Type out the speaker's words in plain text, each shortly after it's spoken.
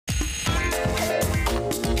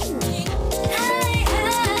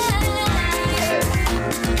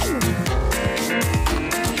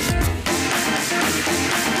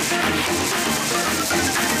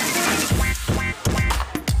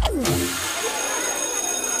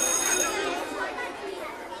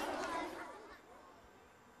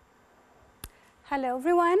Hello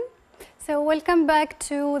everyone. So welcome back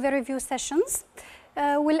to the review sessions.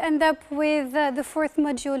 We'll end up with the fourth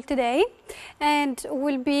module today, and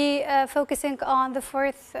we'll be focusing on the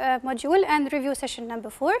fourth module and review session number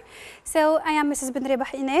 4. So I am Mrs. Ben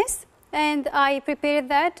Rebah Ines, and I prepared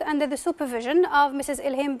that under the supervision of Mrs.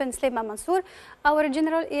 Ilham Ben Slema Mansour, our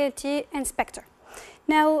General ELT Inspector.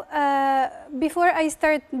 Now, before I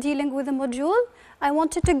start dealing with the module, I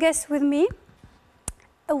wanted to guess with me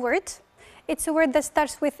a word. It's a word that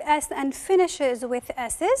starts with S and finishes with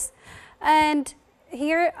S's. And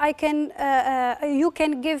here you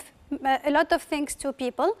can give a lot of things to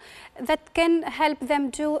people that can help them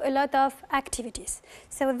do a lot of activities.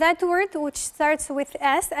 So that word which starts with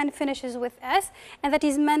S and finishes with S, and that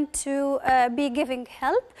is meant to be giving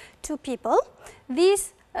help to people,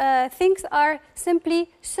 these things are simply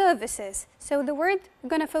services. So the word we're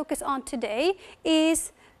going to focus on today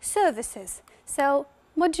is services. So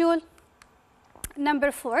module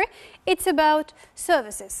number 4, it's about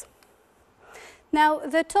services. Now,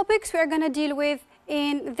 the topics we are going to deal with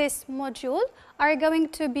in this module are going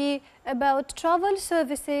to be about travel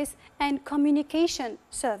services and communication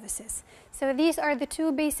services. So these are the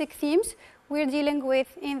two basic themes we're dealing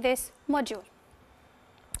with in this module.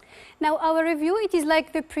 Now, our review, it is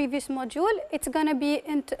like the previous module. It's going to be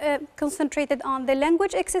concentrated on the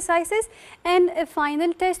language exercises and a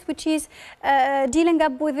final test, which is dealing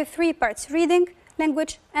up with the 3 parts: reading,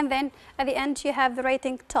 language, and then at the end you have the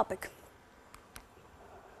writing topic.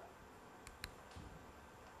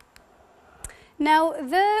 Now,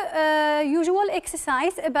 the usual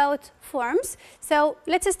exercise about forms. So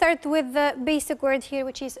let's start with the basic word here,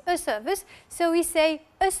 which is a service. So we say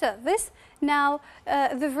a service. Now,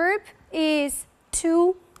 the verb is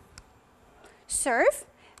to serve.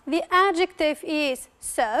 The adjective is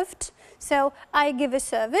served. So I give a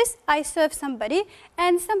service, I serve somebody,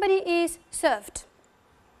 and somebody is served.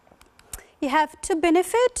 You have to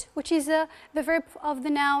benefit, which is the verb of the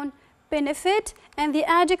noun benefit, and the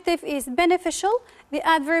adjective is beneficial, the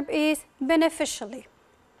adverb is beneficially.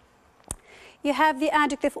 You have the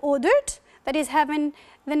adjective ordered, that is having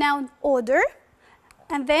the noun order,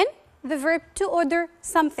 and then the verb to order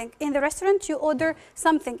something. In the restaurant, you order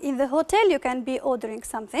something. In the hotel, you can be ordering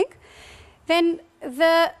something. Then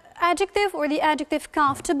the adjective or the adjective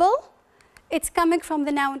comfortable, it's coming from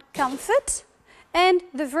the noun comfort, and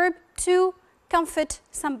the verb to comfort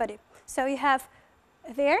somebody. So you have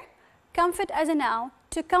there comfort as a noun,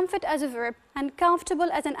 to comfort as a verb, and comfortable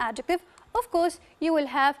as an adjective. Of course, you will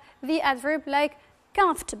have the adverb like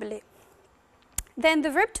comfortably. Then the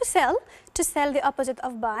verb to sell the opposite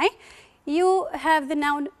of buy. You have the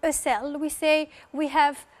noun a sell. We say we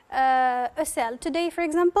have a sell today, for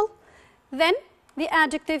example. Then the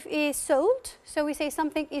adjective is sold. So we say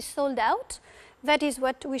something is sold out. That is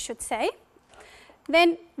what we should say.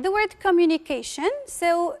 Then the word communication.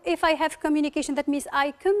 So if I have communication, that means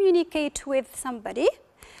I communicate with somebody.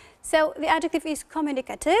 So the adjective is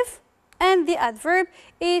communicative, and the adverb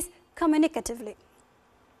is communicatively.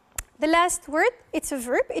 The last word, it's a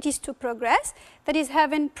verb. It is to progress. That is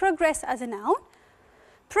having progress as a noun,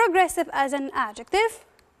 progressive as an adjective,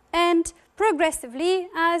 and progressively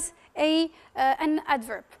as an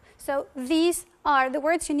adverb. So these are the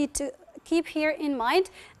words you need to keep here in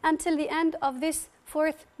mind until the end of this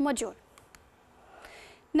 4th module.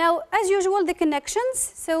 Now, as usual, the connections.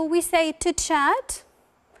 So we say to chat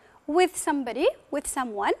with somebody, with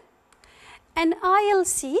someone, an aisle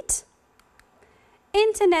seat,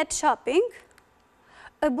 internet shopping,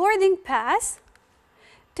 a boarding pass,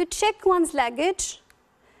 to check one's luggage,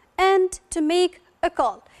 and to make a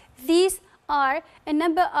call. These are a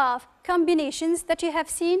number of combinations that you have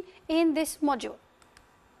seen in this module.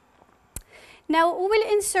 Now, we will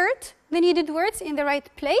insert the needed words in the right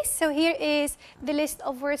place. So here is the list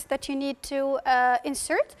of words that you need to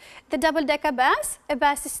insert: the double-decker bus, a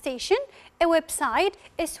bus station, a website,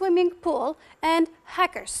 a swimming pool, and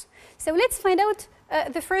hackers. So let's find out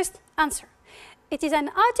the first answer. It is an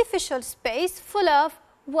artificial space full of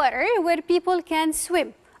water where people can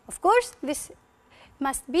swim. Of course, this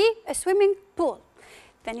must be a swimming pool.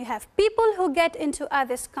 Then you have people who get into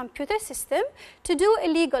others' computer system to do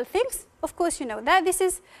illegal things. Of course, you know that this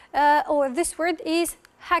is, this word is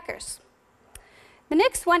hackers. The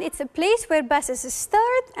next one, it's a place where buses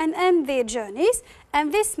start and end their journeys,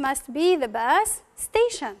 and this must be the bus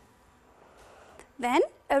station. Then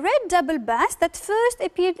a red double bus that first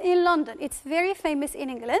appeared in London. It's very famous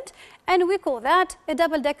in England, and we call that a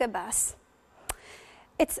double-decker bus.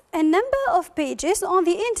 It's a number of pages on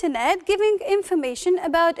the internet giving information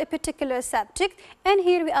about a particular subject, and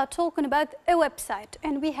here we are talking about a website,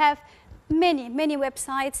 and we have many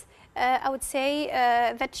websites I would say,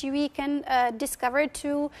 that we can discover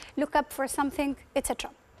to look up for something,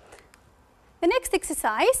 etc. The next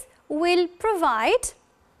exercise will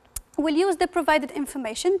use the provided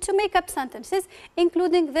information to make up sentences,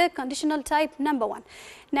 including the conditional type number 1.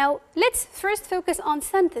 Now, let's first focus on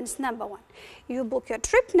sentence number 1. You book your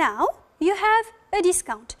trip now, you have a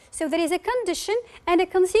discount. So there is a condition and a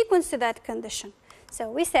consequence to that condition. So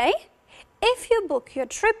we say, if you book your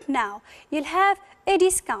trip now, you'll have a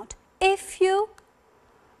discount. If you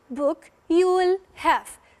book, you will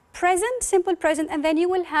have present, simple present, and then you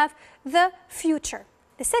will have the future.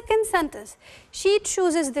 The second sentence, she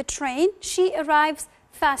chooses the train, she arrives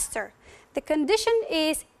faster. The condition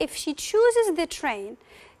is, if she chooses the train,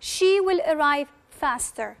 she will arrive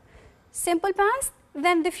faster. Simple past,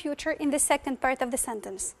 then the future in the second part of the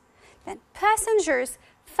sentence. Then passengers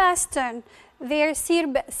fasten their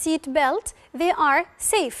seat belt, they are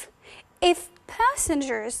safe. If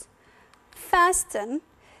passengers fasten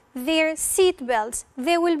their seat belts,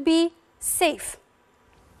 they will be safe.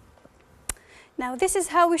 Now, this is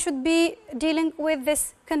how we should be dealing with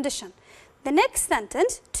this condition. The next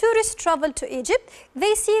sentence, tourists travel to Egypt,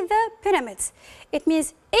 they see the pyramids. It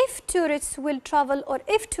means if tourists will travel, or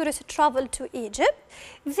if tourists travel to Egypt,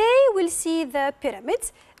 they will see the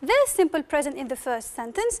pyramids. The simple present in the first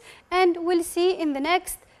sentence, and we'll see in the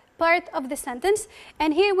next part of the sentence.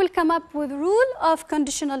 And here we'll come up with rule of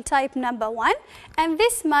conditional type number 1, and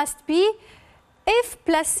this must be if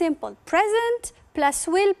plus simple present plus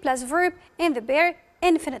will plus verb in the bare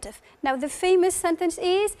infinitive. Now, the famous sentence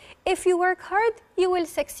is, if you work hard, you will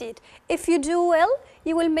succeed. If you do well,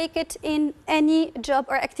 you will make it in any job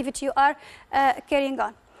or activity you are carrying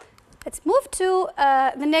on. Let's move to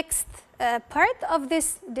the next part of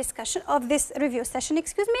this discussion, of this review session,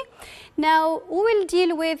 excuse me. Now, we will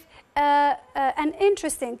deal with an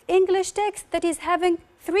interesting English text that is having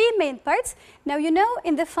 3 main parts. Now, you know,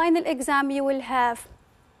 in the final exam, you will have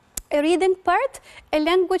a reading part, a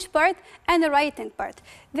language part, and a writing part.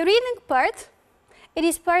 The reading part, it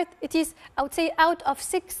is, I would say, out of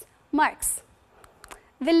 6 marks.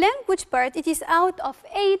 The language part, it is out of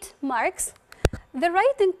 8 marks. The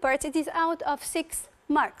writing part, it is out of 6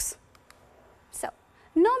 marks. So,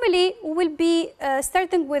 normally, we'll be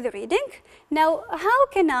starting with the reading. Now, how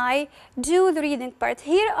can I do the reading part?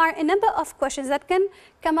 Here are a number of questions that can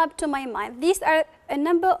come up to my mind. These are a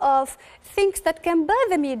number of things that can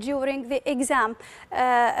bother me during the exam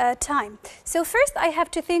time. So first, I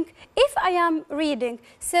have to think, if I am reading,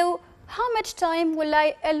 so how much time will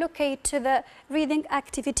I allocate to the reading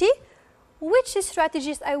activity? Which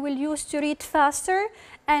strategies I will use to read faster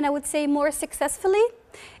and I would say more successfully?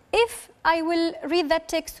 If I will read that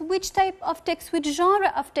text, which type of text, which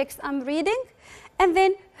genre of text I'm reading, and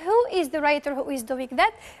then who is the writer who is doing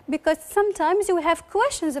that? Because sometimes you will have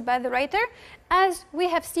questions about the writer, as we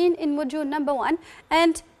have seen in module number 1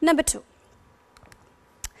 and number 2.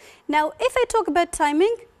 Now, if I talk about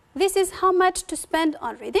timing, this is how much to spend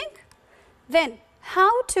on reading, then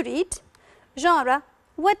how to read, genre,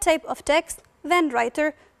 what type of text, then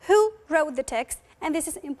writer, who wrote the text, and this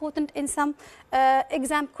is important in some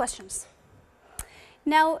exam questions.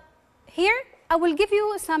 Now, here I will give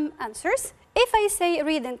you some answers. If I say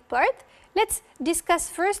reading part, let's discuss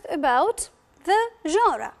first about the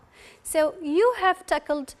genre. So you have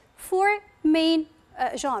tackled 4 main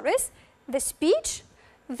genres: the speech,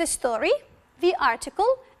 the story, the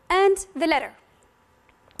article, and the letter.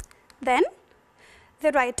 Then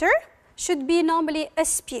the writer should be normally a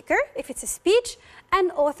speaker if it's a speech,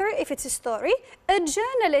 an author if it's a story, a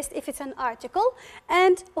journalist if it's an article,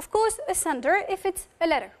 and of course a sender if it's a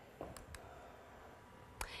letter.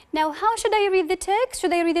 Now, how should I read the text?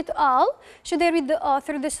 Should I read it all? Should I read the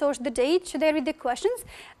author, the source, the date? Should I read the questions?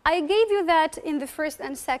 I gave you that in the first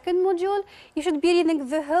and second module. You should be reading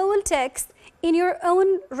the whole text in your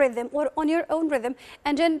own rhythm, or on your own rhythm,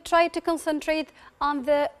 and then try to concentrate on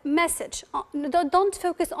the message. Don't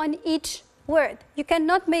focus on each word. You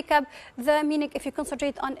cannot make up the meaning if you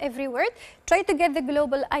concentrate on every word. Try to get the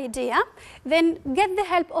global idea, then get the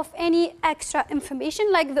help of any extra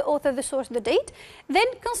information like the author, the source, the date. Then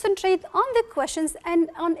concentrate on the questions and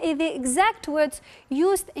on the exact words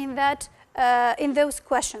used in that in those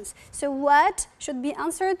questions. So what should be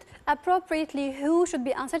answered appropriately, who should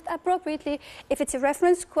be answered appropriately. If it's a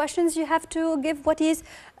reference questions, you have to give what is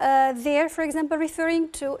there, for example, referring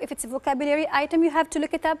to. If it's a vocabulary item, you have to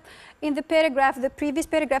look it up in the paragraph, the previous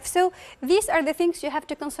paragraph. So these are the things you have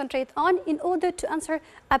to concentrate on in order to answer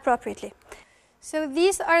appropriately. So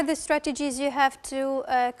these are the strategies you have to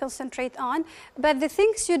concentrate on, but the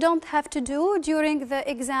things you don't have to do during the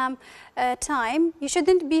exam time, you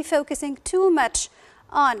shouldn't be focusing too much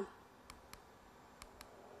on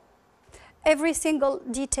every single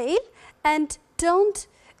detail, and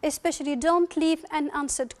especially don't leave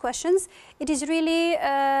unanswered questions. It is really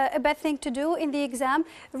a bad thing to do in the exam.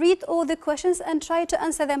 Read all the questions and try to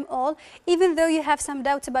answer them all, even though you have some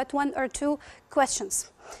doubts about 1 or 2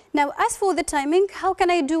 questions. Now, as for the timing, how can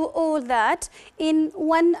I do all that in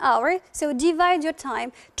 1 hour? So divide your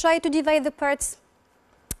time. Try to divide the parts.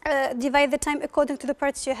 Divide the time according to the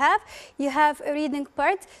parts you have. You have a reading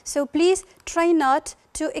part, so please try not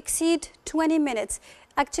to exceed 20 minutes.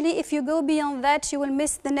 Actually, if you go beyond that, you will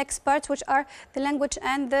miss the next part, which are the language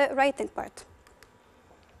and the writing part.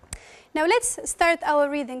 Now let's start our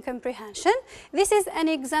reading comprehension. This is an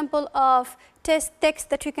example of text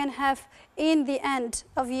that you can have in the end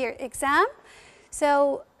of year exam.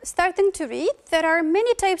 So starting to read, there are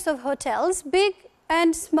many types of hotels, big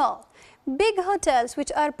and small. Big hotels,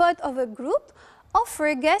 which are part of a group,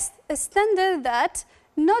 offer guests a standard that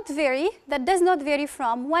does not vary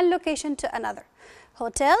from one location to another.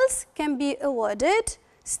 Hotels can be awarded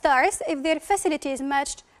stars if their facilities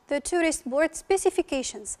matched the tourist board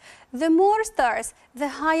specifications. The more stars, the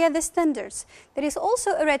higher the standards. There is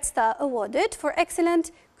also a red star awarded for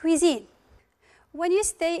excellent cuisine. When you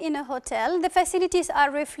stay in a hotel, the facilities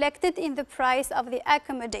are reflected in the price of the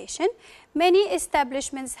accommodation. Many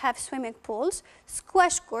establishments have swimming pools,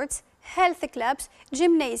 squash courts, health clubs,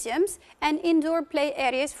 gymnasiums, and indoor play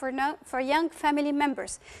areas for young family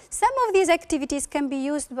members. Some of these activities can be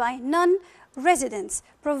used by non-residents,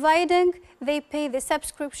 providing they pay the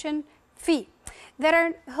subscription fee. There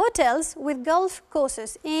are hotels with golf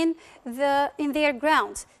courses in their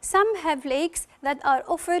grounds. Some have lakes that are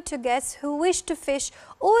offered to guests who wish to fish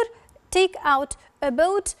or take out a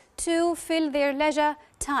boat to fill their leisure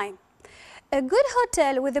time. A good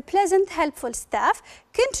hotel with a pleasant, helpful staff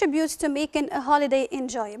contributes to making a holiday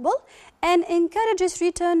enjoyable and encourages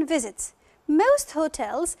return visits. Most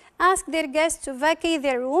hotels ask their guests to vacate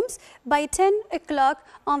their rooms by 10 o'clock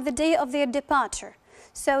on the day of their departure.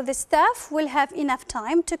 So the staff will have enough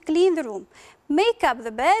time to clean the room, make up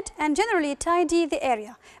the bed, and generally tidy the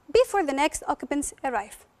area before the next occupants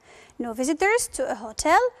arrive. No visitors to a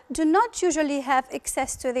hotel do not usually have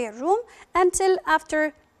access to their room until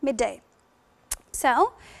after midday.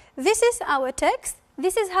 So this is our text.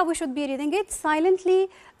 This is how we should be reading it, silently,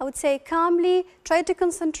 I would say calmly. Try to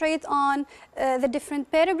concentrate on the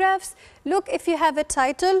different paragraphs. Look if you have a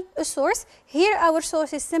title, a source. Here our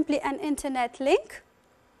source is simply an internet link.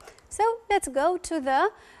 So let's go to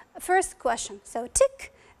the first question. So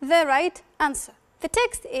tick the right answer. The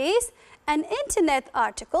text is an internet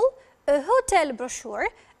article, a hotel brochure,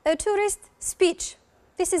 a tourist speech.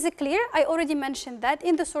 This is clear. I already mentioned that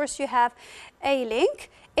in the source you have a link.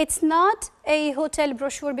 It's not a hotel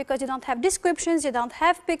brochure because you don't have descriptions, you don't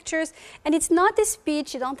have pictures, and it's not a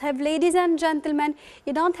speech. You don't have ladies and gentlemen.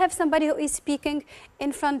 You don't have somebody who is speaking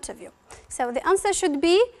in front of you. So the answer should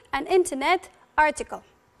be an internet article.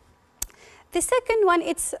 The second one,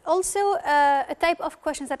 it's also a type of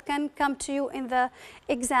questions that can come to you in the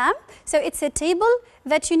exam. So it's a table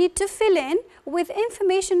that you need to fill in with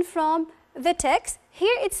information from the text.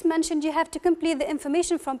 Here it's mentioned you have to complete the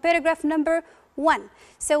information from paragraph number 1.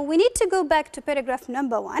 So we need to go back to paragraph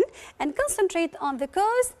number 1 and concentrate on the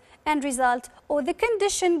cause and result, or the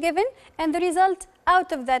condition given and the result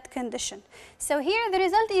out of that condition. So here the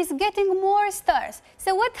result is getting more stars.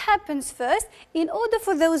 So what happens first in order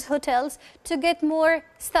for those hotels to get more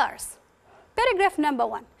stars? Paragraph number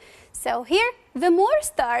 1. So here the more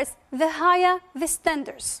stars, the higher the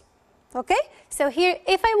standards. Okay? So here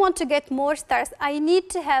if I want to get more stars, I need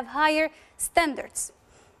to have higher standards.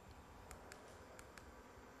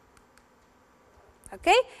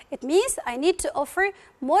 Okay? It means I need to offer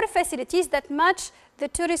more facilities that match the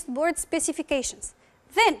tourist board specifications.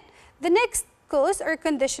 Then, the next cause or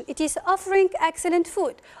condition, it is offering excellent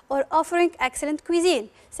food or offering excellent cuisine.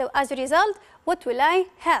 So, as a result, what will I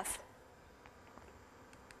have?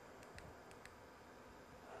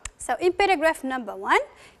 So, in paragraph number 1,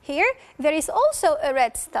 here, there is also a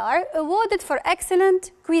red star awarded for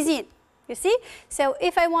excellent cuisine. You see? So,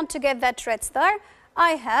 if I want to get that red star,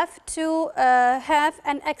 I have to have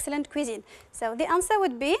an excellent cuisine. So the answer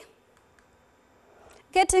would be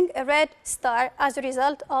getting a red star as a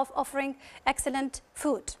result of offering excellent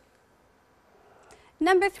food.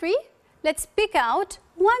 Number 3, let's pick out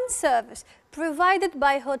one service provided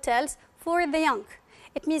by hotels for the young.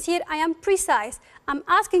 It means here I am precise. I'm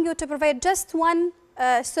asking you to provide just one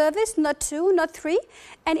service, not 2, not 3,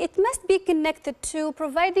 and it must be connected to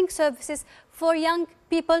providing services for young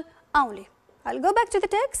people only. I'll go back to the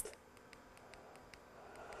text.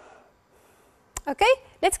 Okay,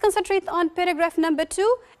 let's concentrate on paragraph number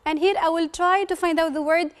 2, and here I will try to find out the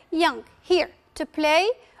word young. Here, to play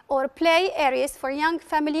or play areas for young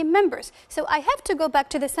family members. So I have to go back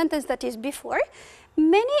to the sentence that is before.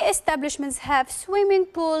 Many establishments have swimming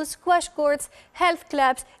pools, squash courts, health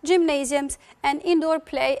clubs, gymnasiums, and indoor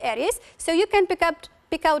play areas. So you can pick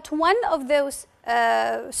out one of those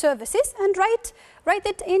services and write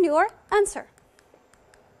it in your answer.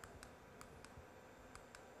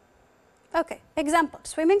 Okay, example,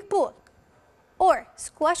 swimming pool, or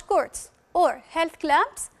squash courts, or health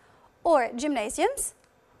clubs, or gymnasiums,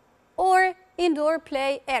 or indoor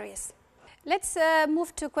play areas. Let's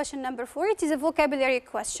move to question number 4. It is a vocabulary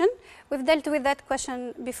question. We've dealt with that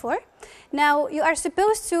question before. Now, you are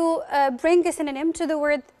supposed to bring a synonym to the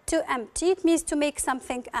word to empty. It means to make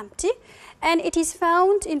something empty. And it is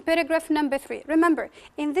found in paragraph number 3. Remember,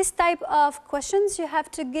 in this type of questions, you have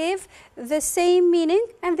to give the same meaning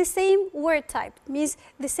and the same word type. It means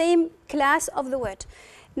the same class of the word.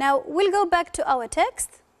 Now, we'll go back to our text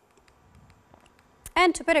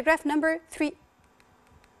and to paragraph number 3.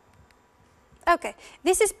 Okay,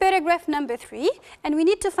 this is paragraph number 3, and we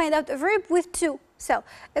need to find out a verb with to. So,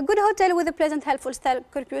 a good hotel with a pleasant, helpful style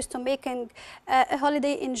contributes to making a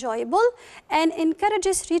holiday enjoyable and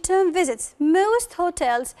encourages return visits. Most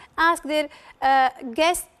hotels ask their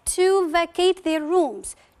guests to vacate their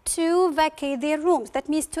rooms. To vacate their rooms. That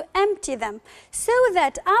means to empty them, so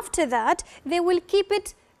that after that they will keep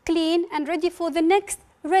it clean and ready for the next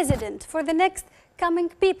resident, for the next coming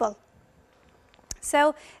people.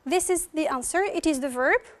 So this is the answer. It is the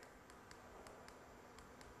verb.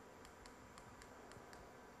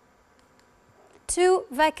 To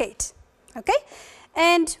vacate. Okay?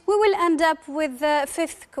 And we will end up with the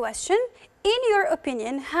 5th question. In your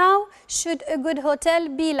opinion, how should a good hotel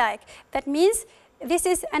be like? That means this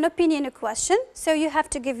is an opinion question. So you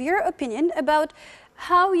have to give your opinion about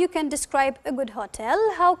how you can describe a good hotel.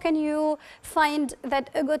 How can you find that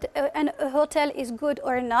a hotel is good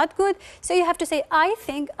or not good? So you have to say, I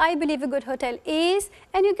believe a good hotel is,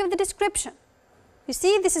 and you give the description. You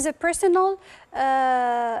see, this is a personal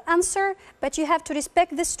answer, but you have to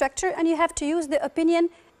respect the structure and you have to use the opinion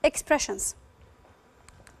expressions.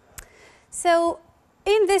 So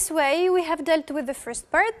in this way, we have dealt with the first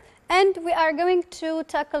part, and we are going to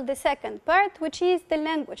tackle the second part, which is the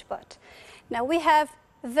language part. Now we have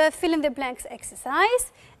the fill in the blanks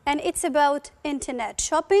exercise, and it's about internet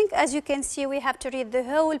shopping. As you can see, we have to read the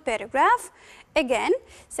whole paragraph again.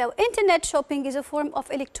 So internet shopping is a form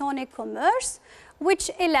of electronic commerce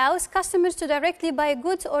which allows customers to directly buy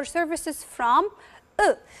goods or services from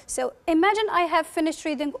So imagine I have finished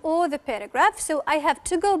reading all the paragraph, so I have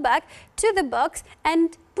to go back to the box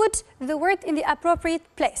and put the word in the appropriate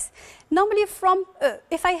place. Normally from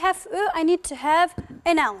if I have I need to have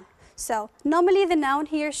a noun. So normally the noun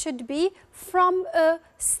here should be from a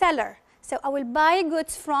seller. So I will buy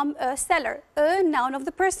goods from a seller, a noun of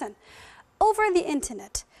the person. Over the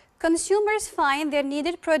internet, consumers find their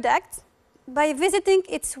needed products by visiting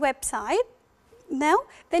its website. Now,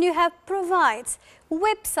 then you have provides.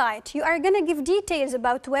 Website, you are going to give details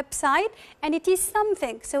about website, and it is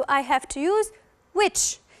something. So I have to use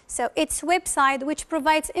which. So it's website which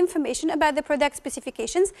provides information about the product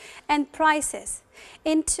specifications and prices.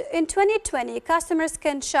 In 2020, customers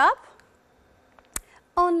can shop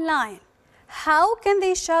online. How can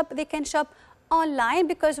they shop? They can shop online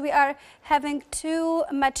because we are having too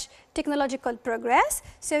much technological progress.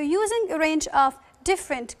 So using a range of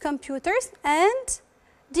different computers and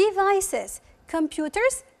devices.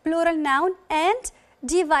 Computers, plural noun, and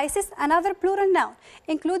devices, another plural noun,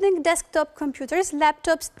 including desktop computers,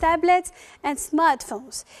 laptops, tablets, and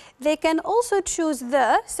smartphones. They can also choose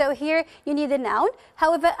the, so here you need a noun.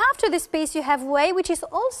 However, after the space you have way, which is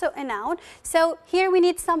also a noun. So here we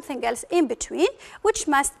need something else in between, which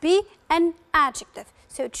must be an adjective.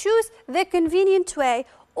 So choose the convenient way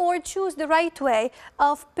or choose the right way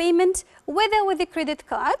of payment, whether with the credit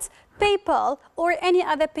cards, PayPal, or any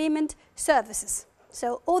other payment services.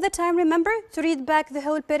 So all the time remember to read back the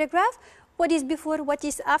whole paragraph, what is before, what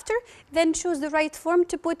is after, then choose the right form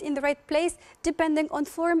to put in the right place depending on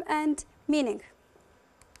form and meaning.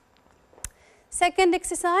 Second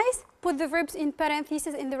exercise, put the verbs in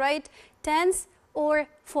parentheses in the right tense or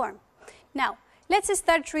form. Now, let's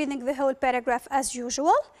start reading the whole paragraph as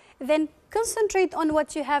usual. Then concentrate on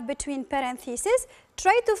what you have between parentheses.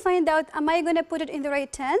 Try to find out, am I going to put it in the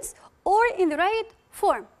right tense or in the right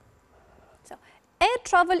form? So, air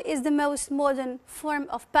travel is the most modern form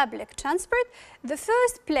of public transport. The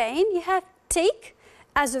first plane, you have take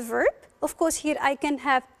as a verb. Of course, here I can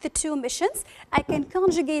have the two missions. I can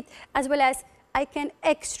conjugate as well as I can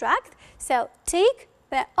extract. So take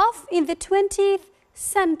the of in the 20th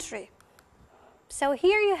century. So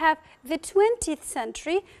here you have the 20th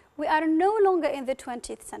century. We are no longer in the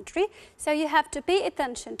 20th century, so you have to pay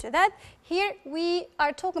attention to that. Here we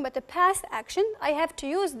are talking about the past action. I have to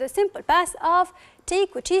use the simple past of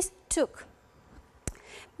take, which is took.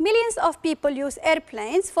 Millions of people use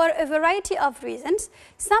airplanes for a variety of reasons.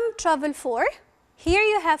 Some travel for, here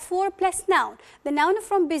you have for plus noun. The noun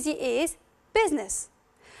from busy is business.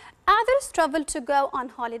 Others travel to go on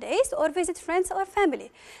holidays or visit friends or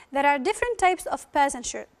family. There are different types of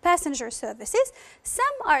passenger services. Some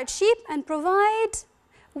are cheap and provide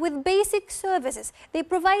with basic services. They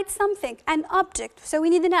provide something, an object, so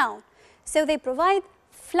we need a noun. So they provide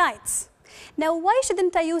flights. Now, why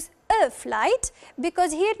shouldn't I use a flight?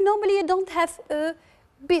 Because here normally you don't have a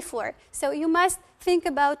before. So you must think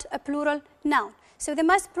about a plural noun. So they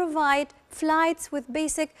must provide flights with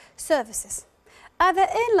basic services. Other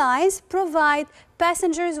airlines provide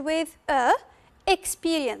passengers with a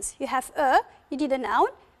experience. You have a, you need a noun,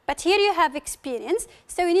 but here you have experience,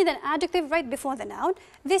 so you need an adjective right before the noun.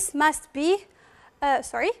 This must be,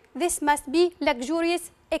 this must be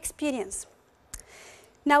luxurious experience.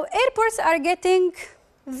 Now airports are getting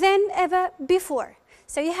than ever before.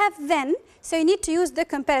 So you have then, so you need to use the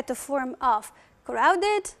comparative form of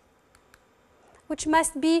crowded, which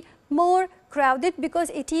must be more crowded because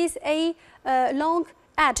it is a long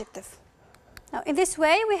adjective. Now, in this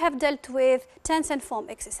way, we have dealt with tense and form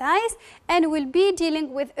exercise, and we'll be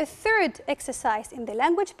dealing with a third exercise in the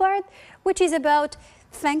language part, which is about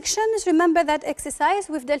functions. Remember that exercise,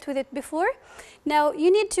 we've dealt with it before. Now,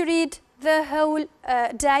 you need to read the whole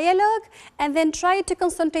dialogue and then try to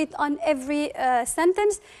concentrate on every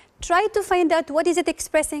sentence. Try to find out what is it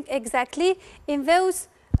expressing exactly in those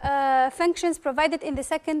functions provided in the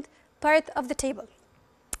second part of the table.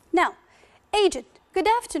 Now, agent, good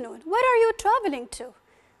afternoon. Where are you traveling to?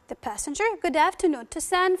 The passenger, good afternoon, to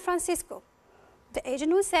San Francisco. The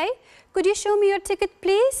agent will say, could you show me your ticket,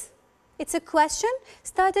 please? It's a question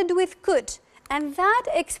started with could, and that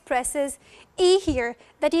expresses E here,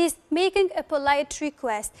 that is making a polite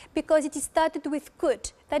request because it is started with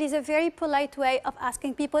could. That is a very polite way of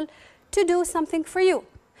asking people to do something for you.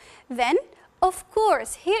 Then, of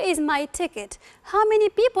course, here is my ticket. How many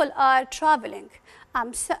people are traveling?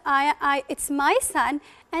 It's my son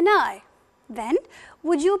and I. Then,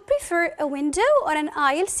 would you prefer a window or an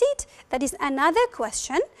aisle seat? That is another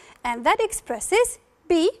question, and that expresses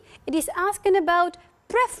B. It is asking about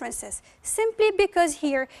preferences, simply because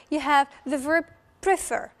here you have the verb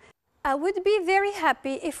prefer. I would be very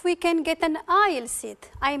happy if we can get an aisle seat.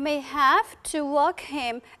 I may have to walk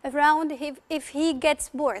him around if he gets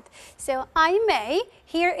bored. So I may,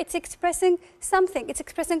 here it's expressing something, it's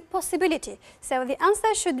expressing possibility. So the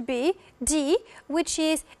answer should be D, which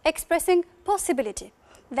is expressing possibility.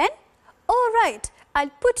 Then, all right, I'll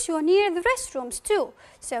put you near the restrooms too.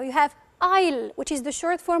 So you have I'll, which is the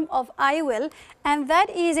short form of I will, and that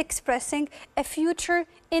is expressing a future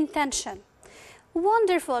intention.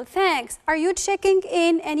 Wonderful, thanks. Are you checking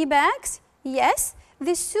in any bags? Yes,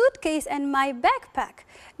 this suitcase and my backpack.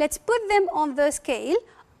 Let's put them on the scale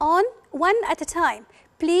on one at a time.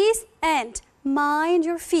 Please and mind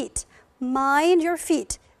your feet. Mind your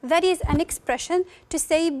feet. That is an expression to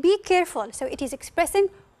say be careful. So it is expressing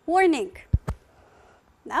warning.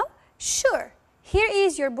 Now, sure, here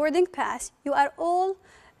is your boarding pass. You are all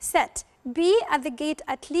set. Be at the gate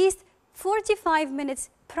at least 45 minutes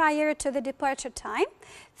prior to the departure time.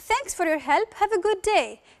 Thanks for your help. Have a good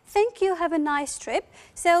day. Thank you. Have a nice trip.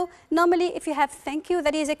 So normally if you have thank you,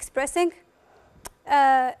 that is expressing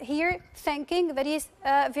here thanking, that is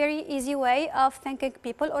a very easy way of thanking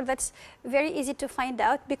people, or that's very easy to find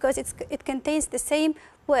out because it contains the same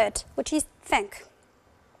word, which is thank.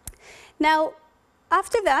 Now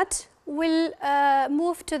after that we'll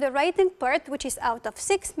move to the writing part, which is out of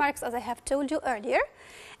 6 marks, as I have told you earlier.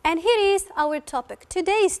 And here is our topic,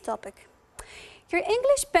 today's topic. Your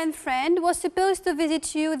English pen friend was supposed to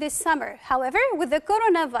visit you this summer. However, with the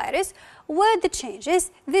coronavirus, with the changes,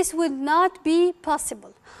 this would not be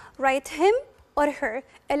possible. Write him or her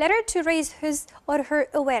a letter to raise his or her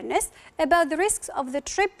awareness about the risks of the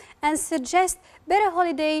trip and suggest better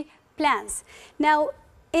holiday plans. Now,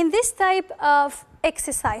 in this type of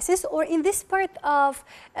exercises, or in this part of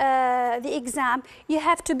the exam, you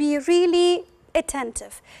have to be really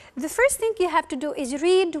attentive. The first thing you have to do is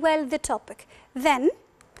read well the topic. Then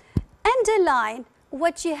underline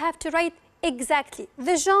what you have to write exactly,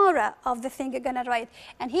 the genre of the thing you're going to write.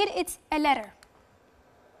 And here it's a letter.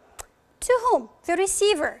 To whom? The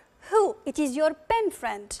receiver. Who? It is your pen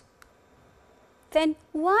friend. then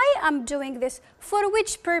why I'm doing this, for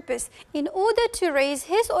which purpose, in order to raise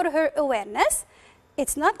his or her awareness.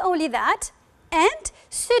 It's not only that, and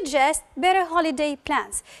suggest better holiday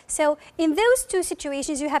plans. So in those two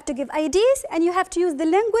situations, you have to give ideas and you have to use the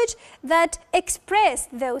language that express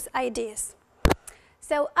those ideas.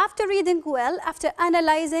 So after reading well, after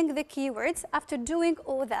analyzing the keywords, after doing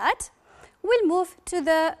all that, we'll move to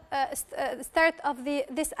the start of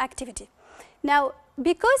this activity. Now,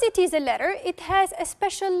 because it is a letter, it has a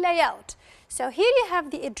special layout. So here you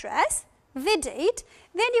have the address, the date,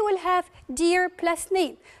 then you will have dear plus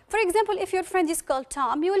name. For example, if your friend is called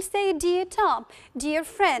Tom, you will say dear Tom, dear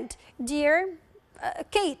friend, dear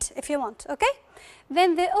Kate, if you want, okay?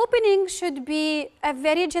 Then the opening should be a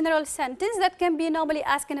very general sentence that can be normally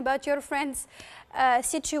asking about your friend's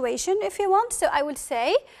situation, if you want. So I will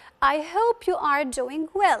say, I hope you are doing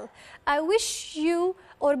well. I wish you,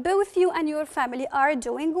 or both you and your family, are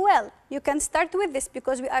doing well. You can start with this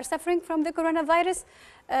because we are suffering from the coronavirus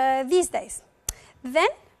these days. Then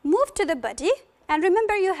move to the body, and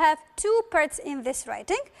remember you have two parts in this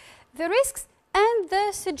writing, the risks and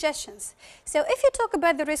the suggestions. So if you talk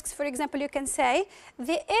about the risks, for example, you can say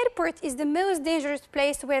the airport is the most dangerous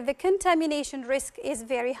place where the contamination risk is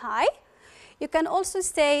very high. You can also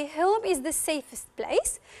say home is the safest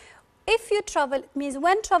place. If you travel, it means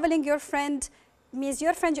when traveling, your friend means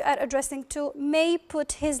your friend you are addressing to may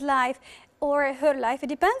put his life or her life, it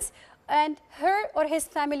depends, and her or his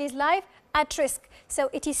family's life at risk. So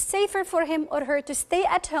it is safer for him or her to stay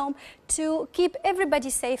at home to keep everybody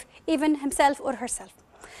safe, even himself or herself.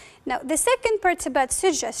 Now, the second part is about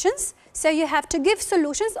suggestions. So you have to give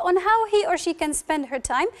solutions on how he or she can spend her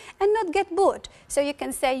time and not get bored. So you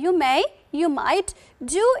can say you may, you might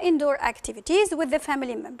do indoor activities with the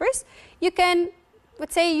family members. You can,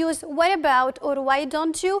 let's say, use what about or why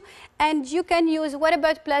don't you, and you can use what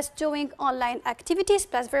about plus doing online activities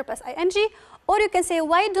plus verb plus ing. Or you can say,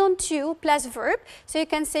 why don't you, plus verb. So you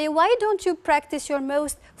can say, why don't you practice your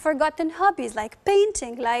most forgotten hobbies, like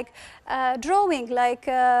painting, like drawing, like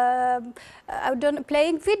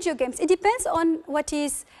playing video games. It depends on what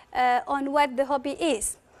the hobby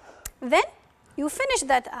is. Then you finish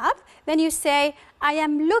that up. Then you say, I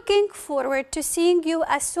am looking forward to seeing you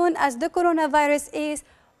as soon as the coronavirus is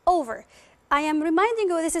over. I am reminding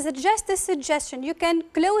you this is just a suggestion. You can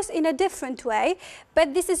close in a different way,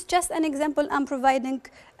 but this is just an example I'm providing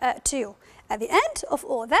to you. At the end of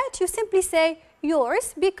all that, you simply say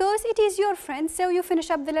yours because it is your friend, so you finish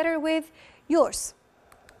up the letter with yours.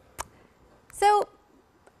 So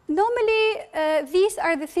normally, these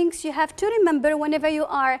are the things you have to remember whenever you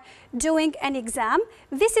are doing an exam.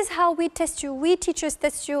 This is how we test you, we teachers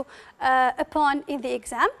test you upon in the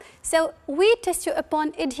exam. So we test you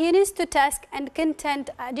upon adherence to task and content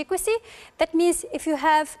adequacy. That means if you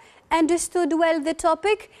have understood well the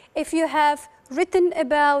topic, if you have written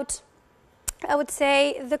about, I would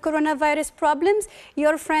say, the coronavirus problems,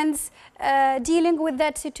 your friends dealing with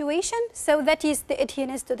that situation. So that is the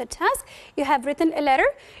adherence to the task. You have written a letter.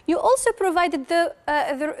 You also provided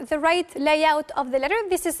the right layout of the letter.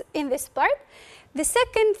 This is in this part. The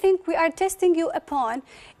second thing we are testing you upon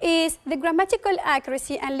is the grammatical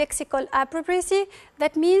accuracy and lexical appropriacy.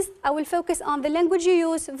 That means I will focus on the language you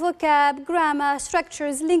use, vocab, grammar,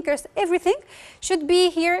 structures, linkers, everything should be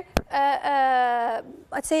here,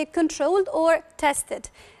 let's say, controlled or tested.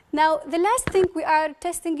 Now, the last thing we are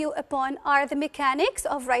testing you upon are the mechanics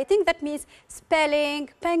of writing. That means spelling,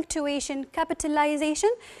 punctuation, capitalization.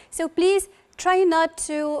 So please try not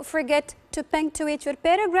to forget to punctuate your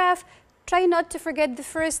paragraph. Try not to forget the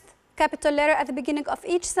first capital letter at the beginning of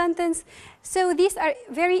each sentence. So these are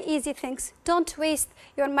very easy things. Don't waste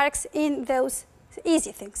your marks in those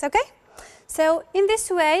easy things, okay? So in this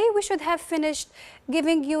way, we should have finished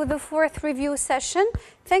giving you the fourth review session.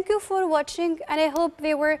 Thank you for watching, and I hope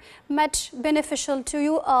they were much beneficial to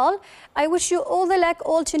you all. I wish you all the luck,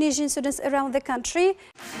 all Tunisian students around the country.